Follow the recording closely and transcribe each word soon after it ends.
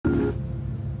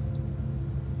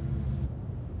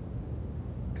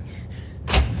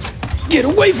Get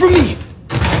away from me!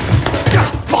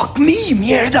 Fuck me,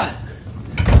 mierda!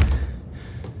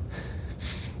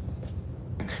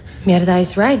 Mierda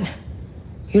is right.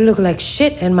 You look like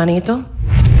shit, hermanito.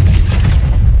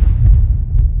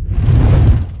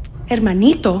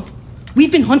 Hermanito? We've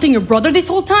been hunting your brother this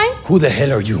whole time? Who the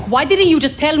hell are you? Why didn't you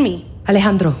just tell me?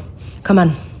 Alejandro, come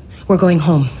on. We're going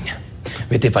home.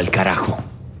 Vete pa'l carajo.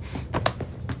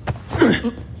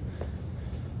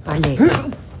 Ale.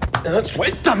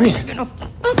 ¡Suéltame!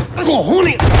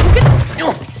 ¡Cojones!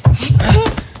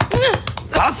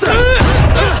 ¡Pasa!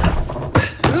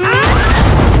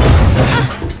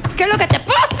 ¿Qué es lo que te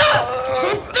pasa?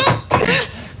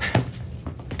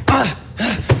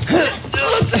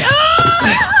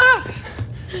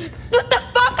 What the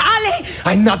fuck, Ale?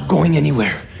 I'm not going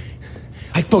anywhere.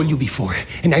 I told you before,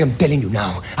 and I am telling you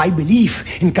now. I believe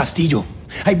in Castillo.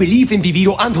 I believe in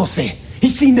Viviro and Jose.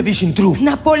 He's seen the vision through.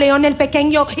 Napoleon el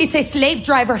Pequeño is a slave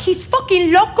driver. He's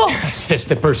fucking loco. Says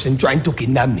the person trying to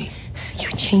kidnap me.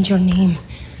 You change your name.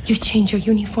 You change your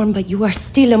uniform, but you are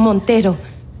still a Montero.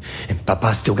 And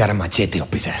Papa still got a machete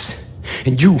up his ass.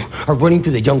 And you are running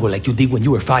to the jungle like you did when you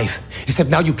were 5. Except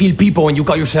now you kill people and you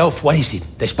call yourself, what is it,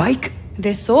 the Spike?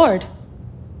 The sword.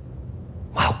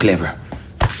 Wow, clever.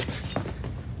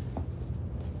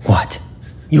 What?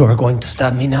 You are going to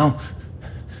stop me now?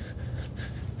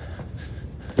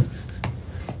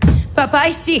 Papa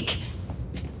is sick.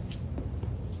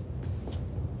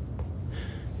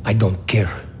 I don't care.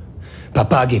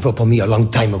 Papa gave up on me a long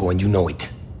time ago and you know it.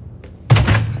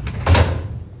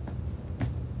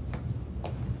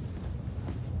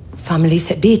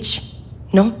 Family's a bitch,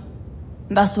 no?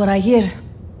 That's what I hear.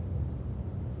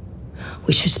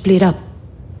 We should split up.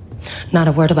 Not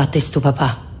a word about this to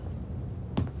Papa.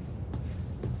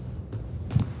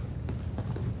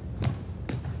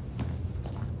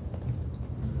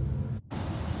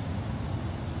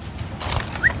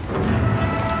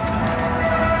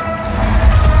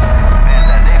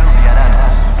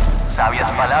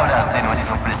 Sabias palabras de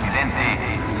nuestro presidente.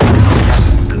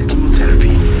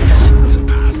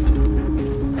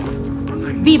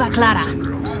 ¡Viva Clara!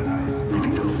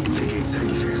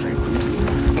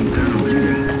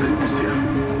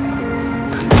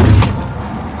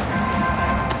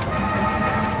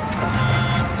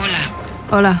 Hola.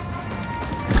 Hola.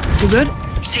 You good?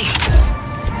 Sí.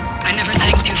 I never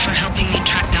thanked you for helping me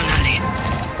track down Ale.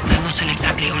 I wasn't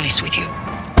exactly honest with you.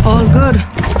 All good.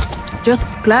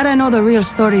 Just glad I know the real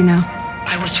story now.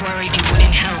 I was worried you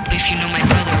wouldn't help if you know my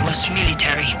brother was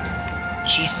military.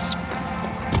 He's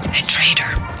a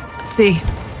traitor. See.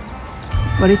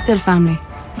 But it's still family.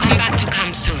 Come back to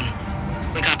camp soon.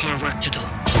 We got more work to do.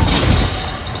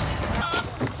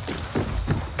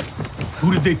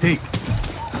 Who did they take?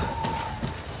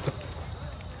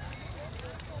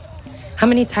 How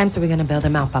many times are we gonna bail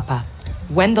them out, Papa?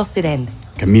 When does it end?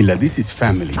 Camila, this is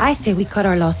family. I say we cut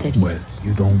our losses. Well,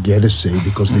 you don't get a say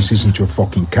because this isn't your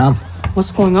fucking camp.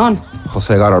 What's going on?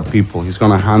 Jose got our people. He's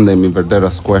gonna hand them in Verdera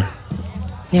Square.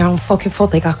 Their own fucking fault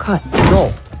they got caught.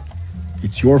 No,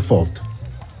 it's your fault.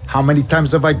 How many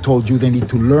times have I told you they need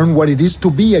to learn what it is to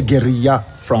be a guerrilla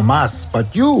from us?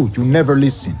 But you never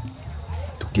listen.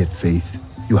 To get faith,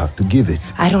 you have to give it.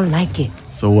 I don't like it.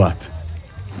 So what?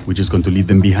 We're just going to leave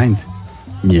them behind?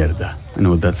 Mierda. I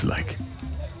know what that's like.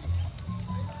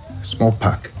 Small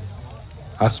pack.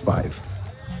 Us 5.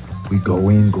 We go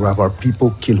in, grab our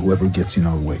people, kill whoever gets in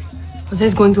our way.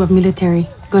 Jose's going to have military.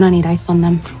 Gonna need eyes on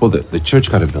them. Well, the church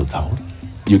got a bell tower.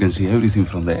 You can see everything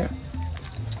from there.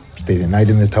 Stay the night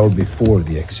in the tower before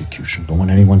the execution. Don't want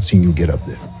anyone seeing you get up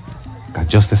there. Got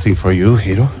just the thing for you,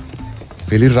 hero.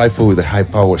 Philly rifle with a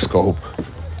high-power scope.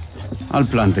 I'll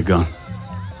plant the gun.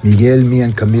 Miguel, me,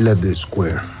 and Camila at the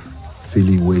square.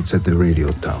 Philly waits at the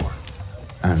radio tower.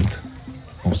 And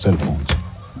no cell phones.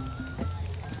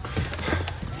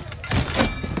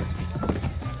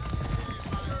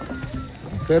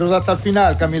 Pero hasta el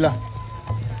final, Camila.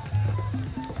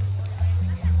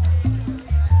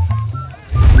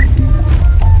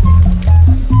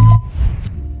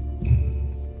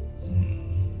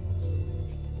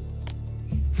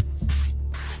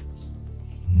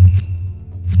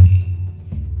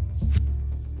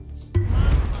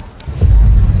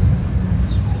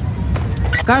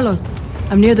 Carlos,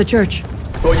 I'm near the church.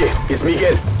 Oye, it's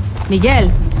Miguel. Miguel,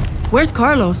 where's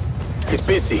Carlos? He's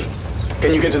busy.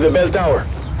 Can you get to the bell tower?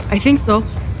 I think so.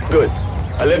 Good.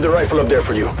 I left the rifle up there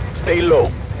for you. Stay low.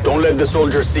 Don't let the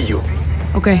soldiers see you.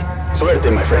 Okay.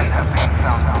 Suerte, my friend.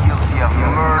 Found guilty of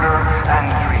murder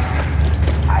and treason.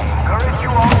 I encourage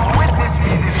you all to witness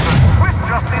me deliver swift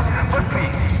justice, but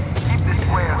please, keep the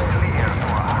square clear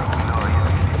for our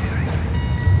glorious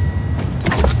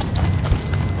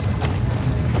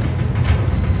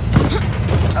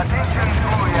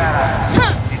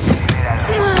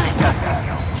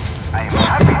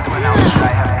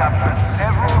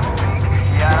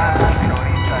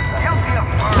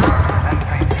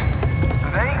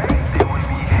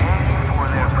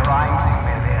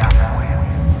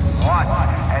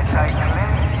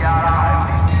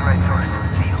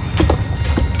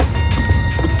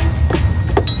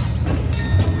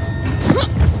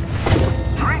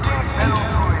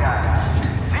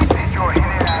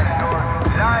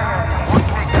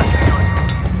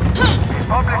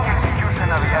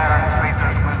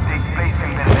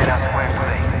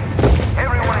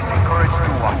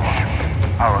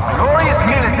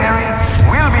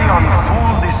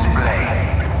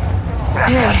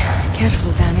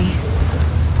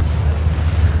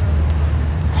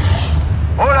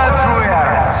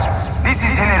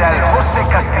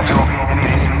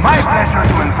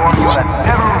inform you that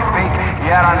several fake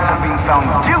Yarans have been found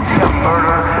guilty of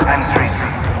murder and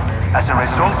treason. As a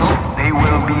result, they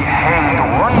will be hanged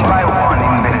one by one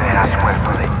in Vergara Square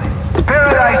today.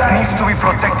 Paradise needs to be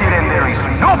protected, and there is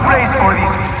no place for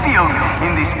these fields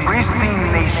in this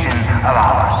pristine nation of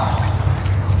ours.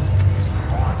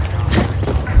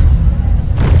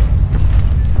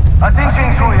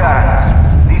 Attention, true Yarans.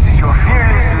 This is your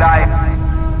fearless life.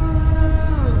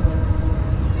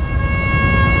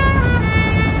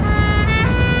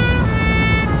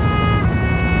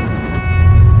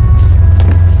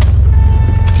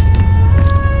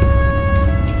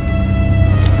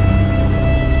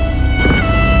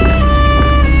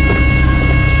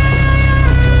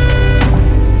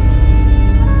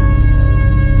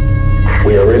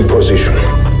 We are in position.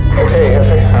 Okay,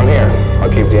 Jefe, I'm here. I'll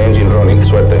keep the engine running.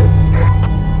 Suerte.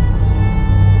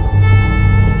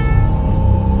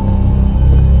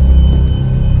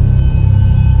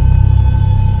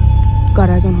 Got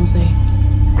eyes on Jose.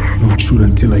 Don't shoot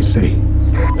until I say.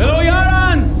 Hello,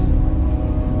 Yarans!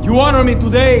 You honor me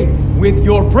today with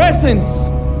your presence,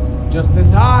 just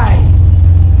as I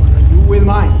honor you with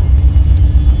mine.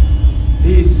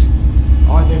 These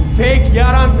are the fake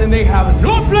Yarans, and they have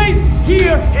no place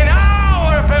here in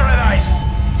our paradise!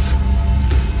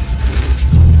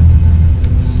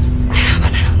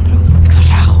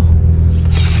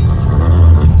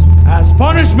 As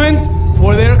punishment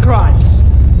for their crimes,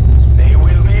 they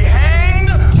will be hanged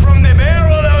from the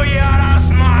barrel of Yara's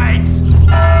might!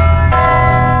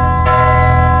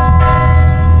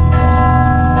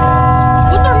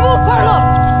 What's our move, Carlos?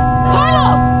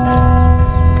 Carlos!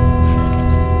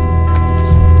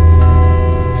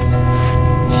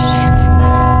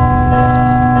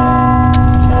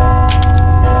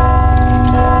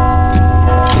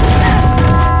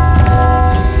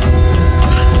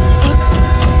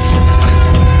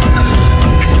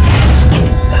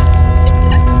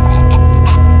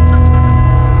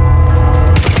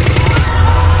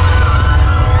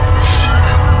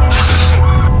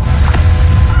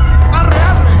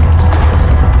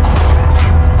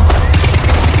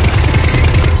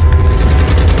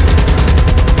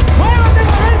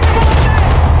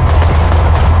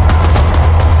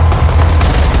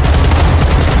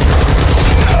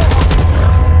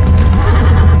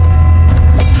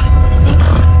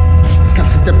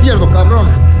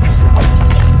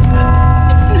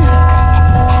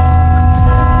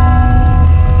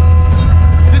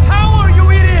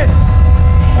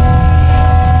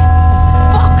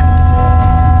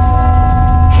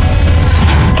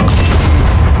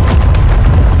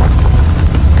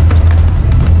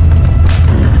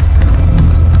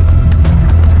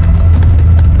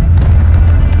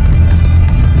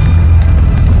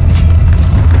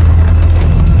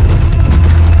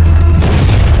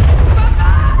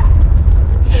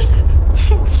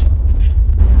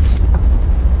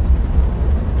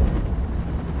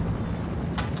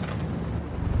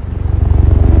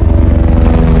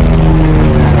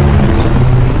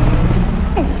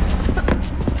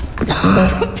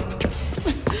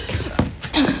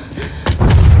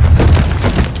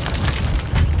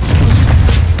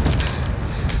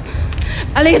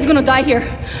 Ale is gonna die here.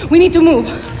 We need to move.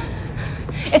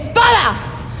 Espada!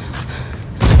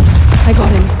 I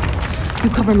got him. You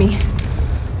cover me.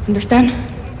 Understand?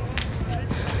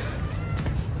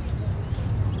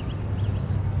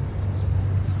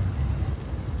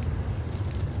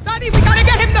 Daddy, we gotta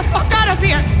get him the fuck out of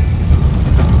here!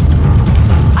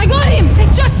 I got him! They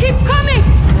just keep coming!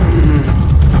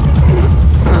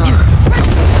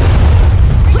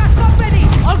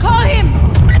 I'll call him!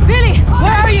 Billy,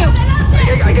 where are you?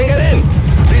 I can get in.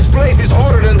 This place is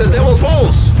hotter than the Devil's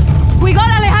Balls. We got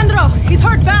Alejandro. He's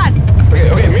hurt bad.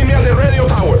 Okay, meet me at the radio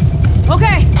tower.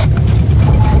 Okay.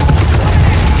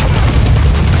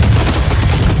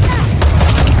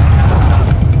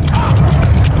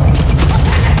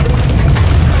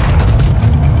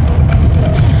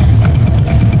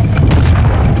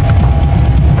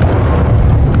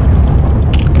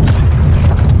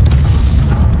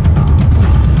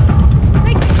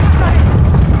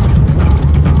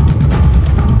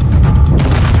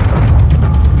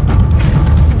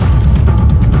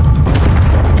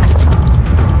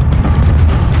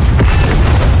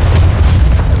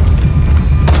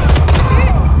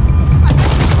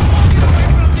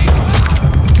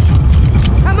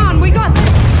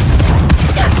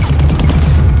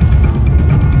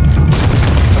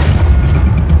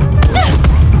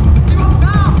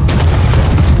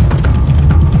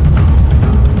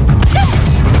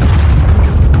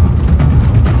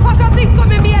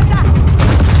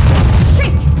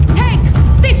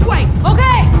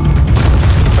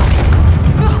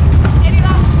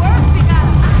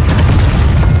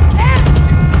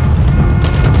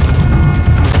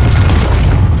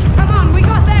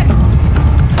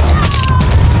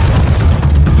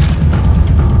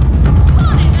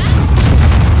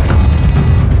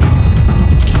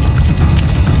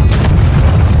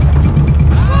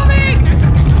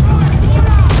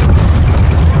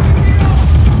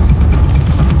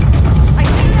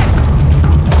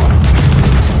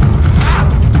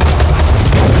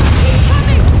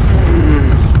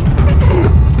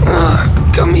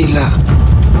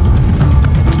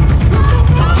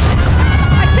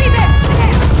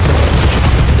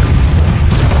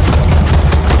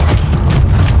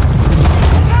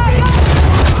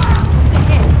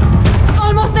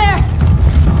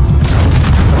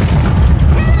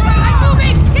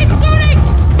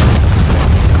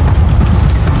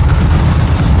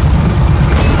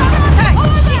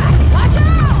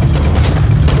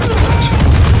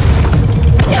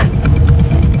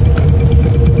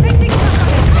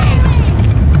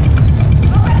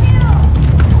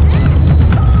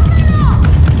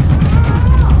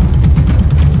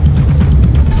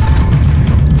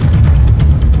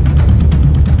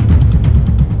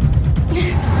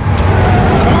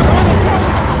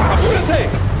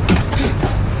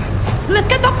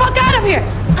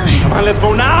 Come on, let's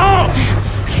go now!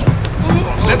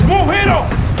 Let's move, Hero!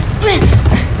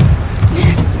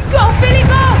 Go, Philly,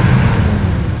 go!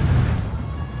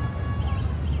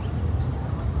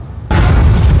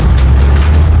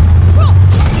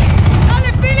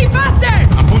 Dale, Philly, faster!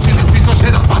 I'm pushing this piece of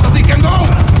shit as fast as he can go!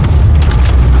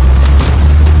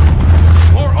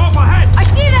 More up ahead! I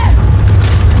see them!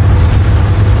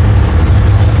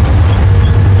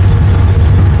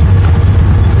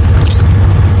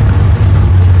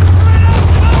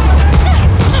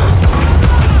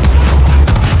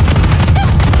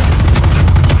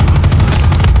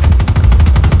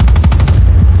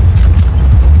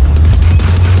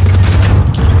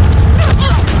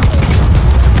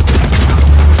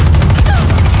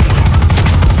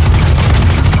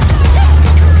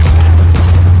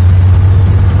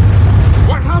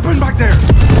 What happened back there?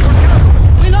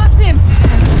 We lost him!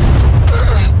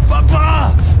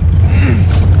 Papa!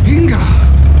 Inga!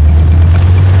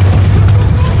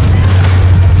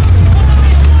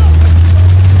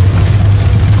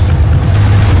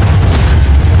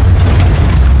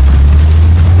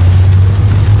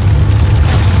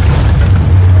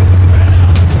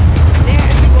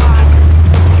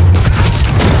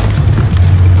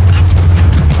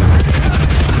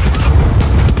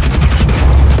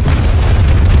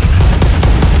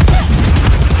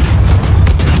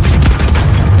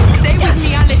 Stay with me,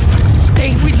 Ale.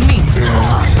 Stay with me.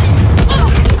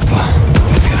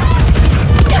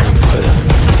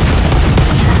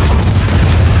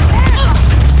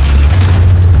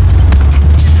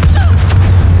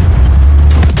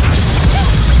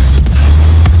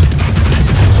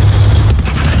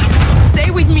 Stay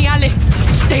with me, Ale.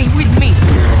 Stay with me.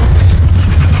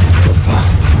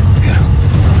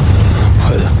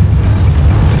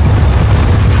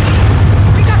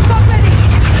 We got company!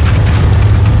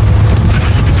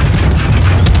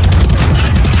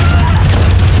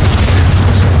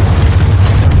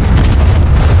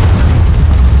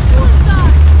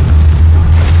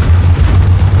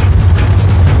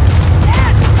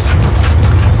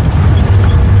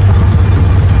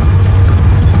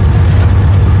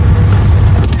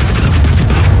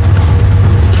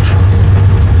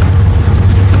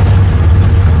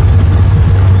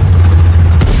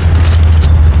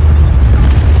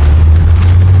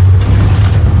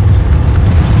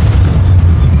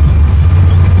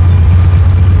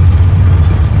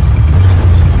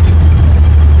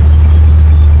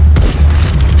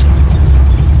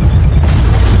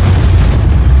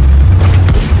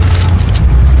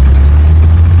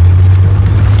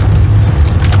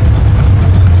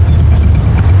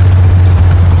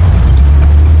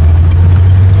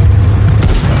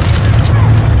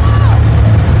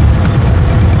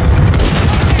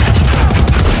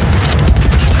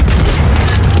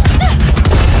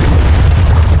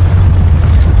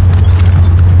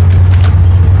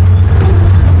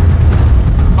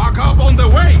 Back up on the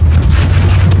way!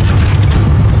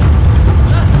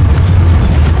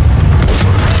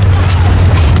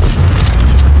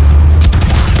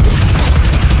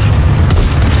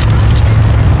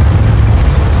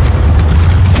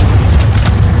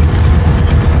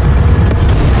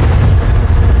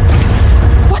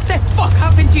 What the fuck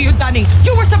happened to you, Danny?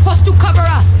 You were supposed to cover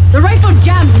up. The rifle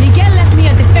jammed. Miguel left me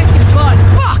a defective gun.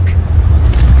 Fuck!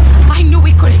 I knew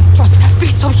we couldn't trust that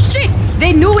piece of shit.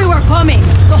 They knew we were coming.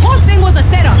 The whole thing was a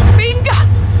setup. Binga!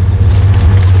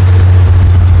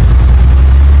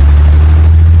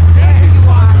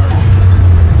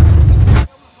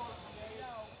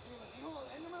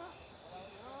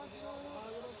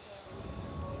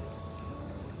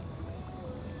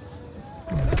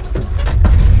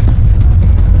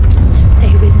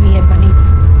 Stay with me,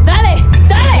 hermanito. Dale!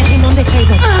 Dale! Hang on the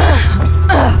cable.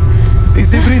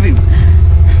 Is he breathing?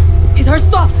 His heart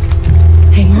stopped.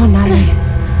 Hang on, Ale.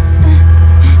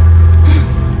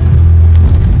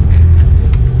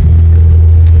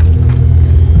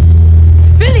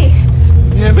 Philly!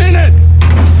 A minute!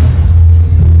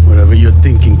 Whatever you're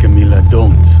thinking, Camila,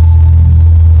 don't.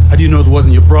 How do you know it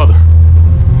wasn't your brother?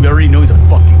 We already know he's a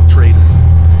fucking traitor.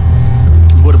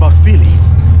 What about Philly?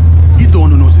 He's the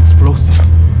one who knows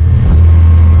explosives.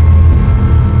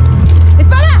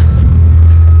 Espada!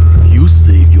 You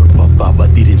saved your papa,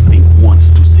 but didn't think once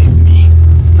to save me.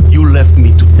 You left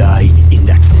me to die in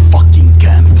that fucking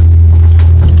camp.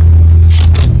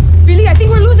 Philly, I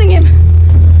think we're losing him.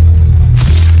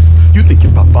 You think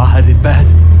your papa had it bad?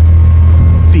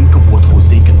 Think of what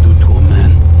Jose can do to a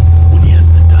man when he has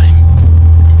the time.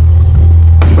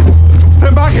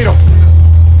 Stand back, Hero!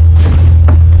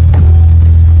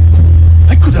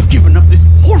 I could have given up this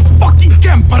whole fucking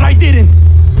camp, but I didn't!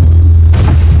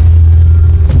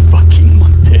 Fucking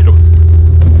Monteros.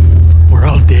 We're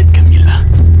all dead, Camila.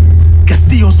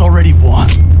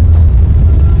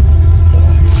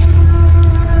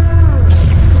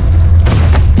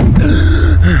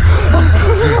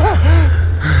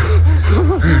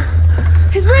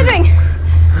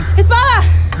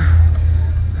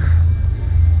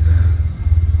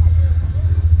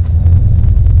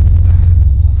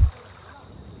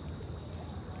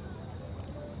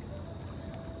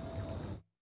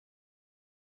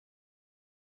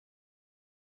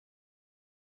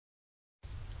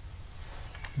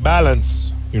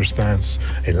 Balance your stance.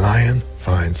 A lion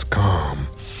finds calm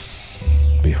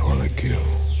before the kill.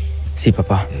 Sí,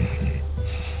 papá.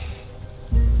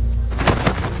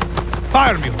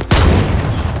 Fire me!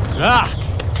 Ah!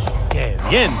 Que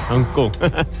bien, uncle.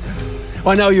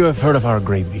 Well, now you have heard of our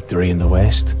great victory in the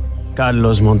West.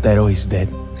 Carlos Montero is dead.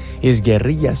 His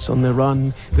guerrillas on the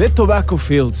run. The tobacco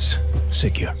fields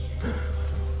secure.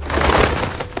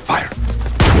 Fire!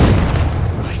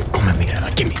 Ay, come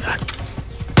mira, give me that.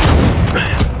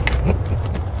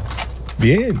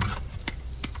 Bien.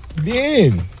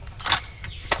 Bien.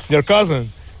 Your cousin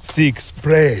seeks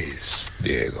praise,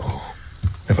 Diego.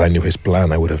 If I knew his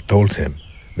plan, I would have told him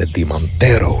that the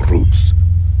Montero roots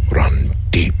run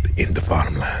deep in the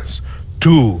farmlands.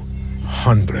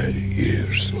 200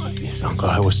 years. Yes, uncle,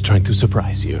 I was trying to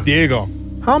surprise you. Diego,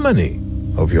 how many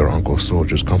of your uncle's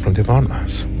soldiers come from the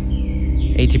farmlands?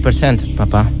 80%,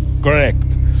 Papa. Correct.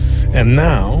 And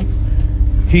now,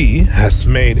 he has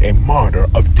made a martyr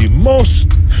of the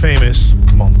most famous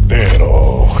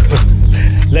Montero.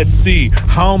 Let's see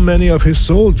how many of his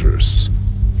soldiers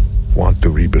want to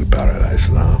rebuild paradise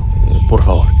now. Por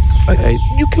favor.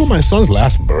 You killed my son's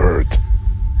last bird.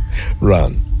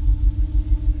 Run.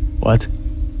 What?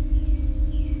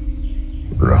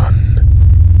 Run.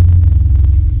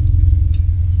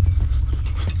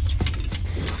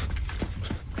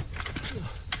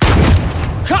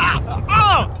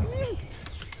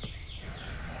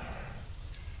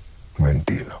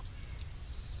 Mentilo.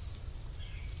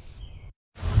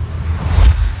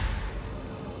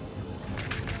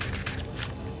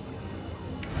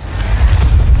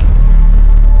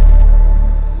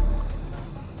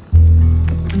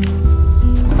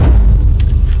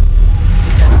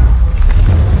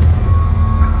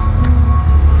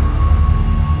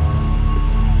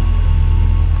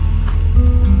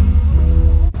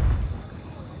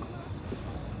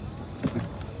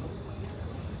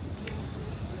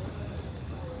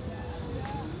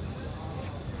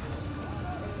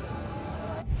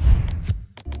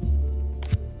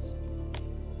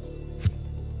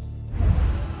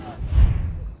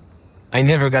 I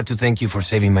never got to thank you for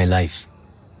saving my life.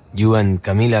 You and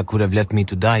Camila could have left me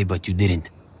to die, but you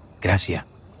didn't. Gracias.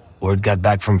 Word got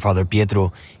back from Father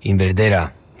Pietro in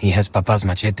Verdera. He has Papa's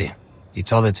machete.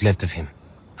 It's all that's left of him.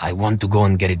 I want to go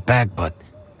and get it back, but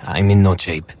I'm in no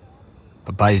shape.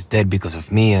 Papa is dead because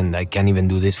of me, and I can't even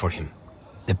do this for him.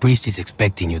 The priest is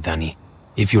expecting you, Danny.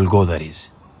 If you'll go, that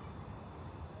is.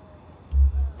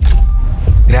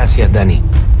 Gracias, Danny.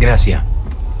 Gracias.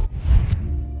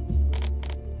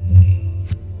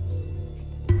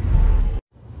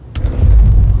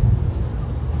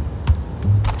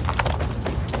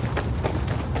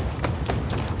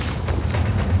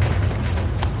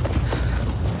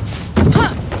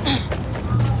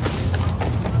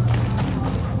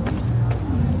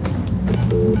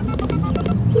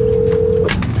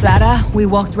 Clara, we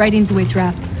walked right into a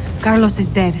trap. Carlos is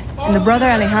dead, and the brother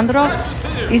Alejandro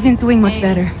isn't doing much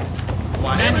better.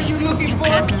 Whatever you're looking for,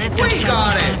 can't let that family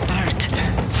fall apart.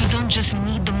 We don't just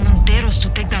need the Monteros to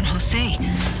take down Jose.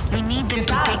 We need them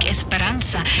to take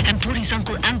Esperanza and put his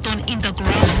Uncle Anton in the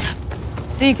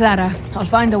ground. See, Clara, I'll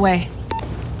find a way.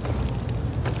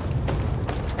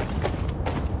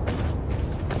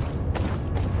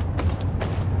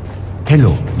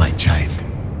 Hello, my child.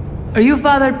 Are you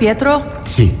Father Pietro?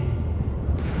 Sí.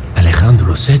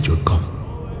 Alejandro said you'd come.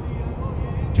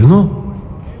 You know,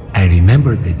 I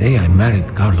remember the day I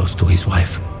married Carlos to his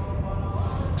wife.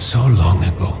 So long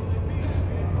ago.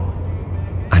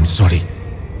 I'm sorry.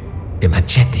 The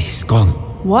machete is gone.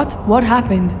 What? What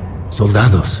happened?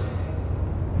 Soldados.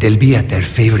 They'll be at their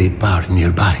favorite bar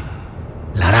nearby.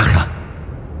 La Raja.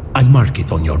 I'll mark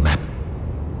it on your map.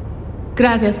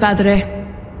 Gracias, Padre.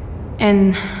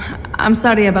 And I'm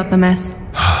sorry about the mess.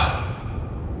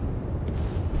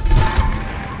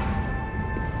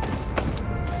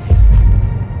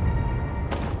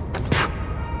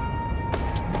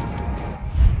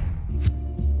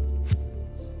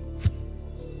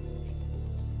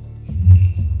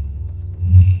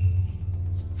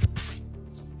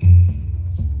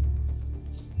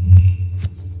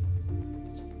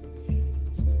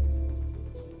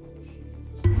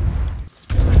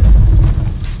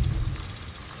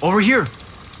 Over here!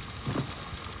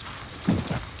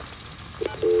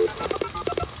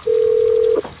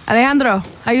 Alejandro,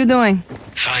 how you doing?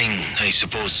 Fine, I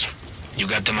suppose. You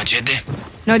got the machete?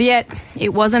 Not yet.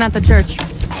 It wasn't at the church.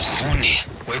 Cojone,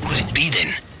 where could it be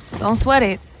then? Don't sweat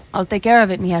it. I'll take care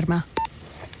of it, mi herma.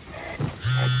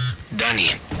 Danny.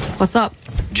 What's up?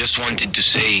 Just wanted to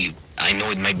say, I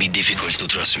know it might be difficult to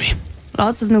trust me.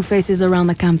 Lots of new faces around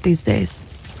the camp these days.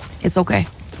 It's okay.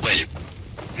 Well,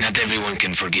 Not everyone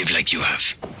can forgive like you have.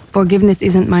 Forgiveness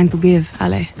isn't mine to give,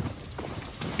 Ale.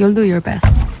 You'll do your best.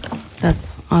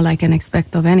 That's all I can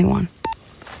expect of anyone.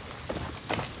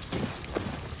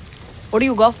 What do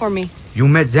you got for me? You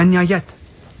met Xenia yet?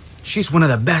 She's one of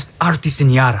the best artists in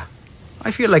Yara.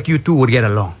 I feel like you two would get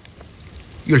along.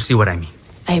 You'll see what I mean.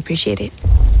 I appreciate it.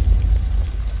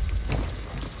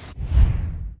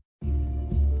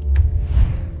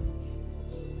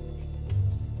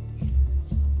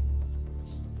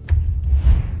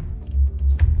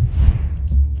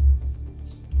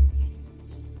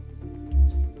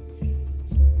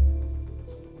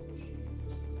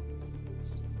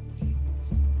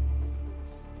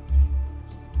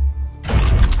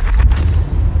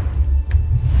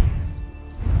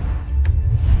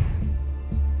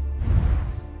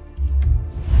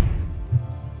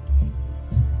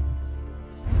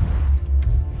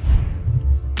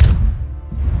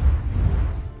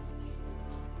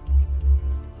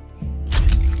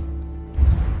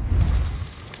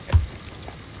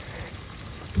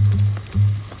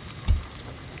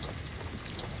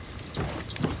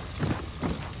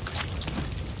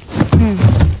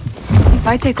 If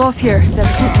I take off here, they'll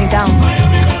shoot me down.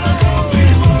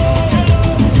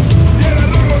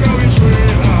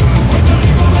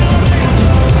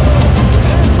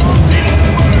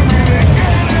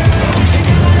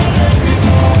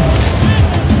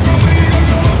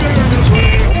 Who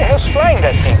the hell's flying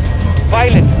that thing?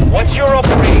 Violet, what's your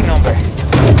operating number?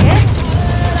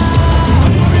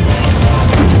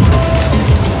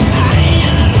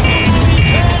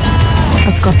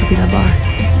 That's got to be the bar.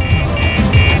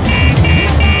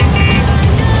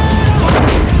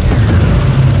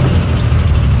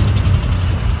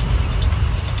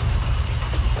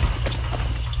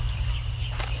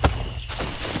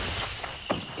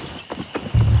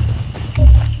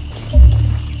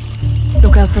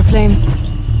 Look out for flames.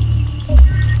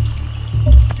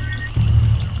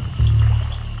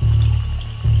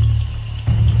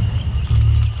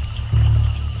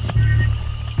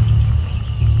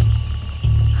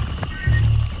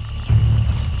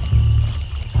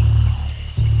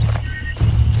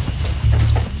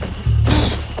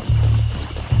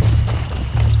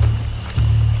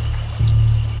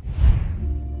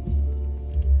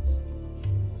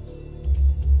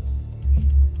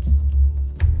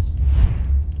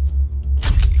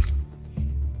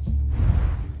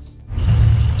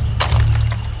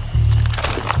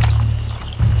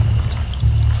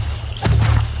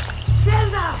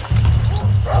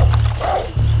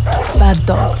 Bad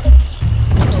dog.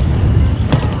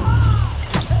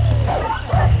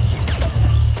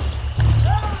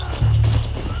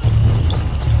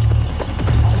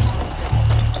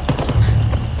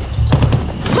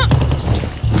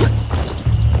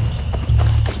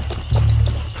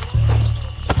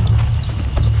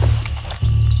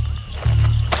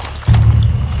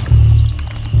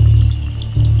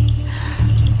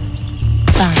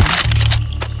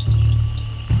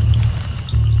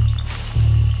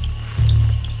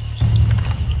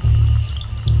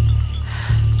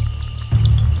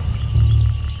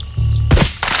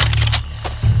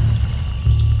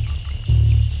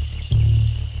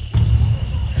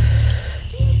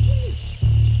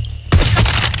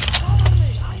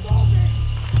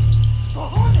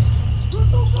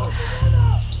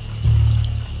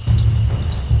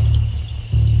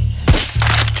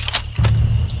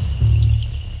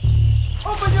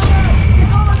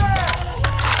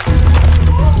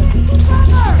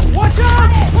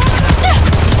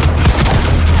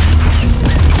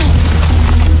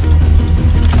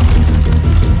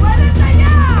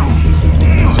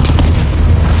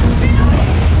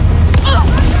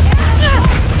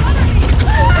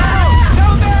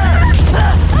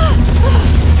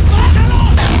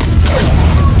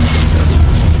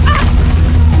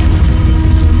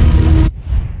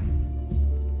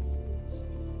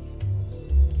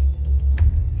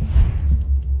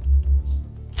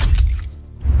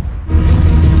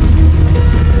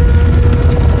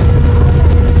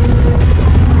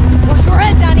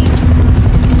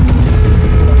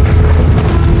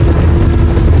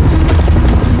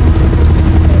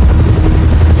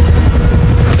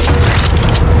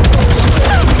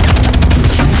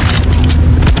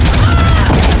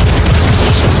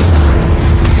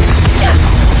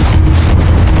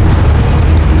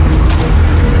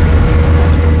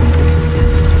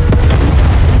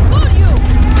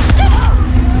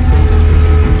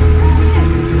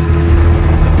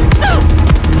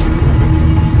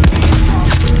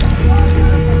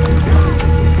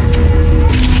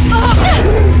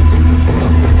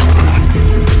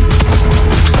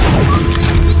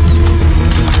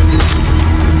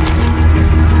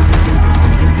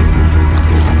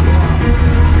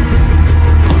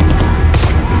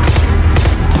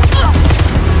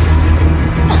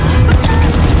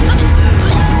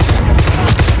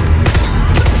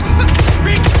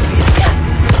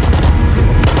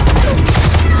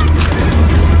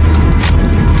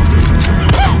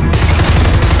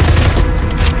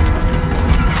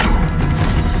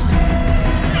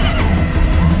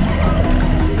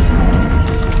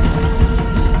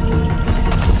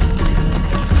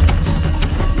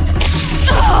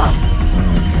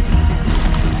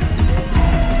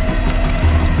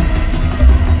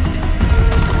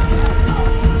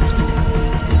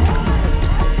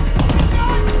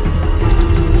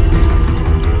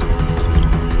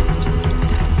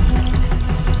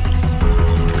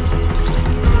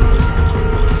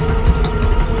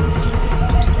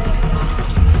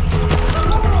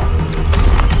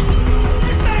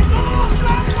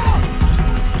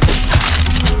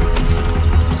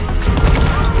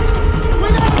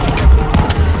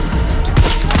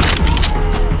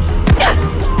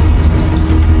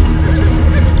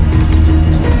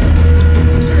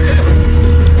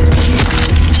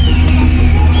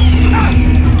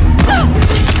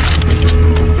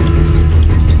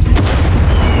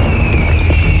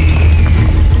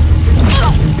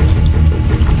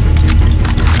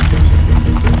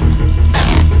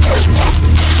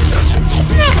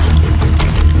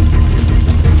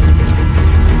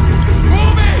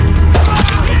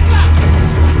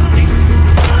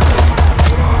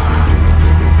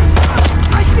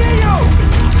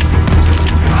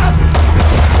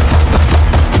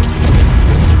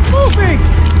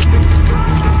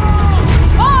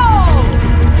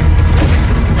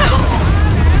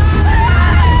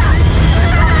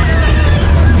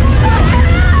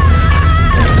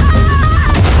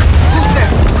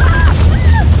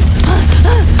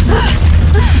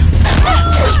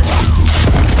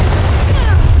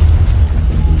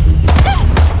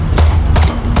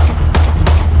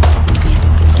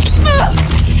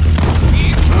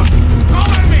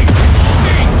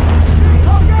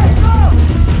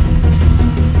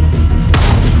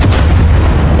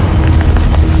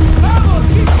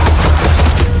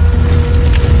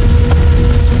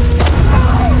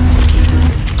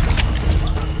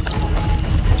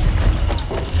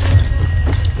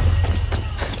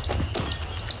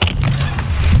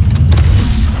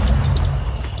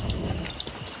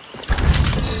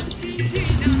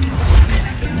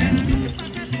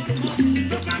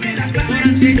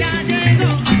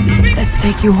 Let's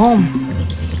take you home.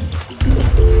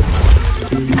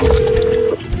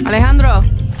 Alejandro,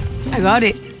 I got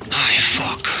it. Ay,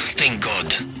 fuck. Thank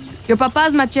God. Your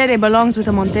papa's machete belongs with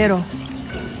a Montero.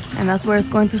 And that's where it's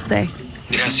going to stay.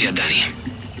 Gracias, Danny.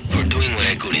 For doing what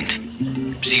I couldn't.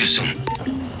 See you soon.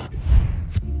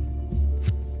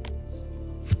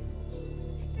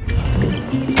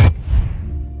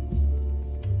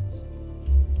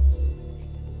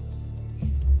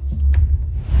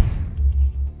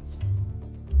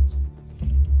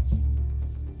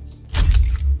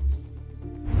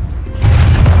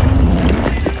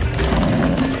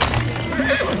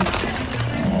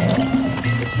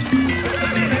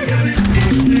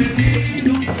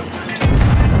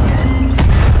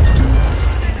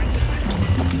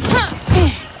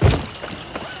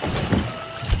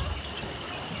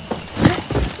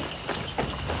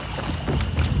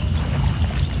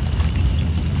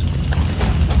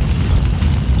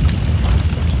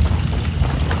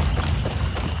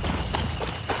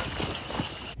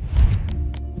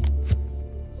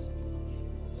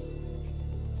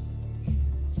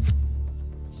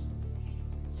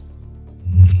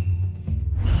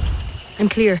 I'm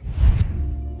clear.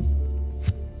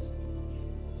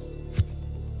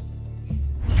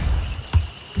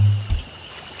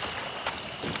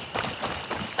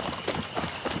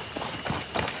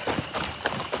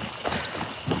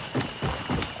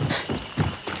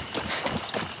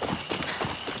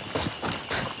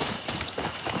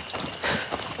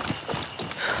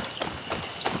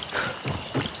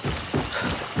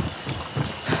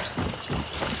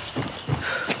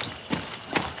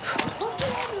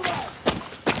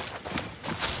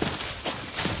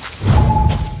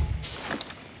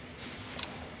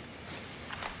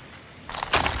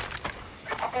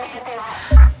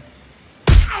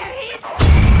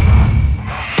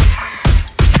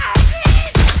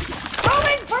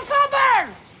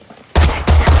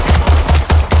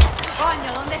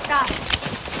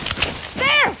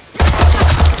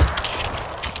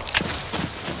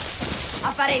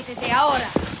 Aparécete ahora.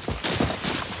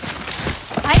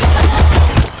 Ahí.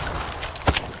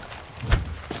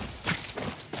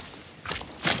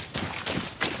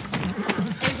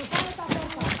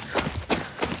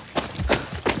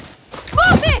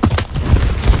 Move it!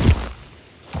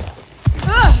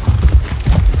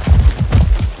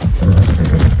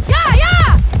 Yeah,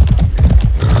 yeah!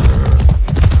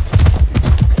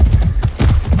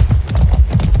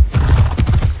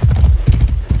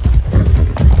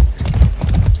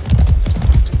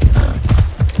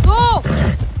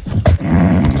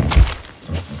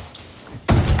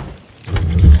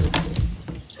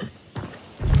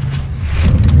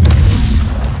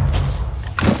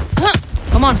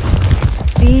 Come on.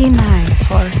 Be nice,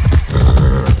 horse.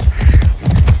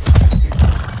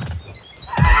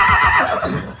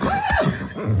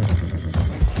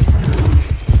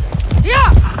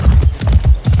 Yeah!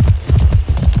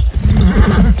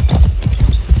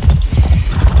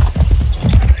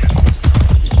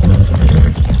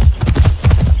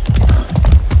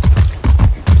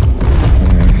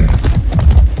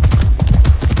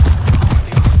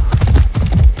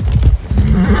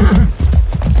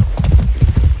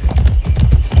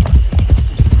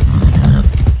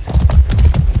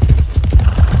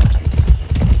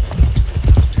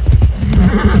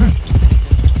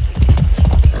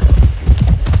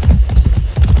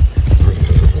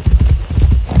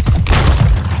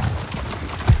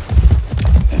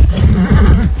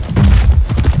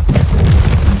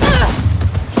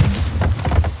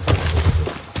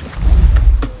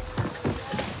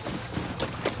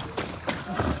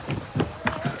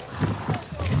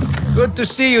 Good to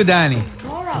see you, Danny.